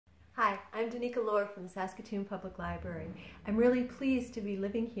I'm Danica Lohr from the Saskatoon Public Library. I'm really pleased to be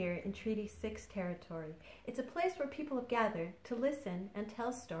living here in Treaty 6 territory. It's a place where people have gathered to listen and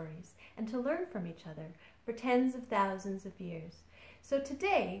tell stories and to learn from each other for tens of thousands of years. So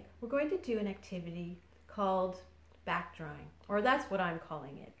today we're going to do an activity called backdrawing, or that's what I'm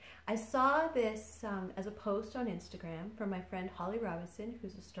calling it. I saw this as a post on Instagram from my friend Holly Robinson,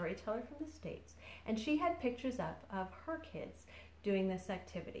 who's a storyteller from the States, and she had pictures up of her kids doing this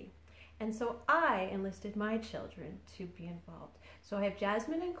activity. And so I enlisted my children to be involved. So I have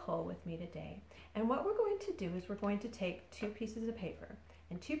Jasmine and Cole with me today. And what we're going to do is we're going to take 2 pieces of paper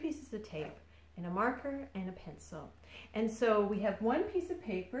and 2 pieces of tape and a marker and a pencil. And so we have 1 piece of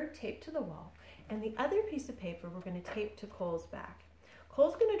paper taped to the wall, and the other piece of paper we're going to tape to Cole's back.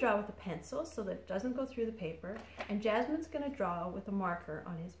 Cole's going to draw with a pencil so that it doesn't go through the paper, and Jasmine's going to draw with a marker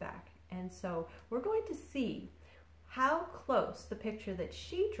on his back. And so we're going to see how close the picture that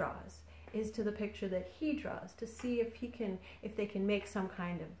she draws is to the picture that he draws, to see if they can make some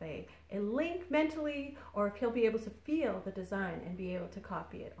kind of a link mentally, or if he'll be able to feel the design and be able to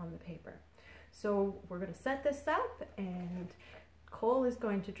copy it on the paper. So we're going to set this up, and Cole is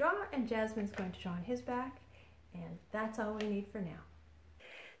going to draw and Jasmine's going to draw on his back, and that's all we need for now.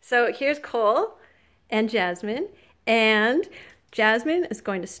 So here's Cole and Jasmine, and Jasmine is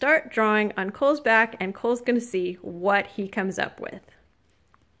going to start drawing on Cole's back, and Cole's going to see what he comes up with.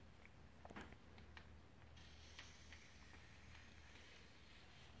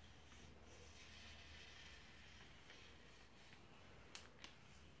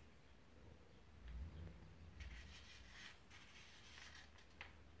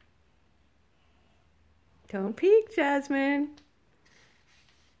 Don't peek, Jasmine.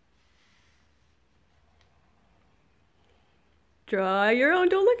 Draw your own.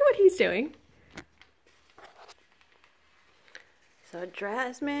 Don't look at what he's doing. So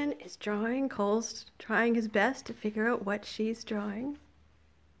Jasmine is drawing. Cole's trying his best to figure out what she's drawing.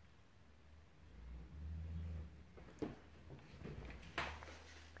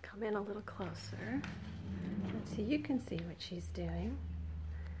 Come in a little closer. Let's see, you can see what she's doing.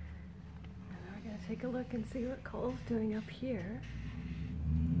 We're going to take a look and see what Cole's doing up here.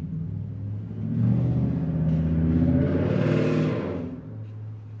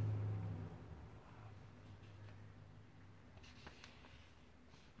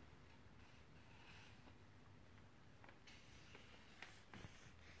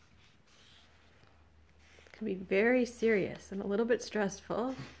 It can be very serious and a little bit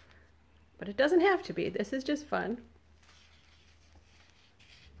stressful, but it doesn't have to be. This is just fun.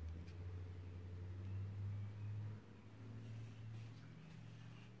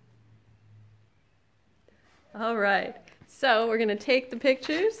 All right, so we're going to take the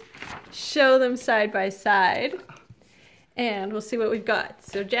pictures, show them side by side, and we'll see what we've got.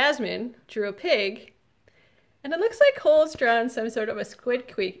 So Jasmine drew a pig, and it looks like Cole's drawn some sort of a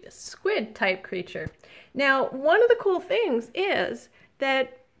squid type creature. Now, one of the cool things is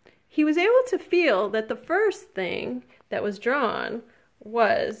that he was able to feel that the first thing that was drawn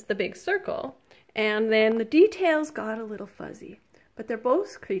was the big circle, and then the details got a little fuzzy. But they're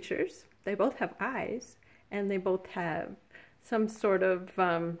both creatures, they both have eyes, and they both have some sort of,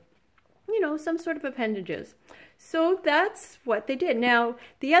 some sort of appendages. So that's what they did. Now,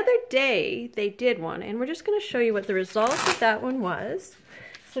 the other day they did one, and we're just going to show you what the result of that one was.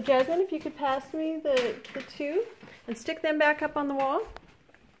 So Jasmine, if you could pass me the 2 and stick them back up on the wall.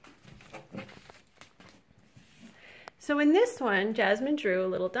 So in this one, Jasmine drew a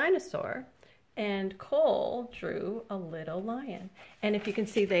little dinosaur, and Cole drew a little lion. And if you can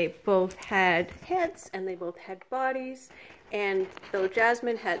see, they both had heads and they both had bodies. And though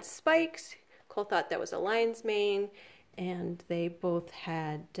Jasmine had spikes, Cole thought that was a lion's mane. And they both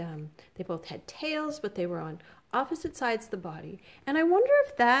had tails, but they were on opposite sides of the body. And I wonder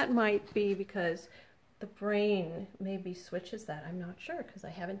if that might be because the brain maybe switches that. I'm not sure, because I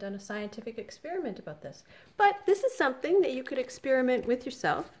haven't done a scientific experiment about this. But this is something that you could experiment with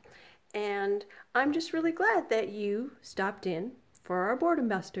yourself. And I'm just really glad that you stopped in for our Boredom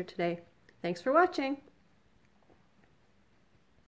Buster today. Thanks for watching.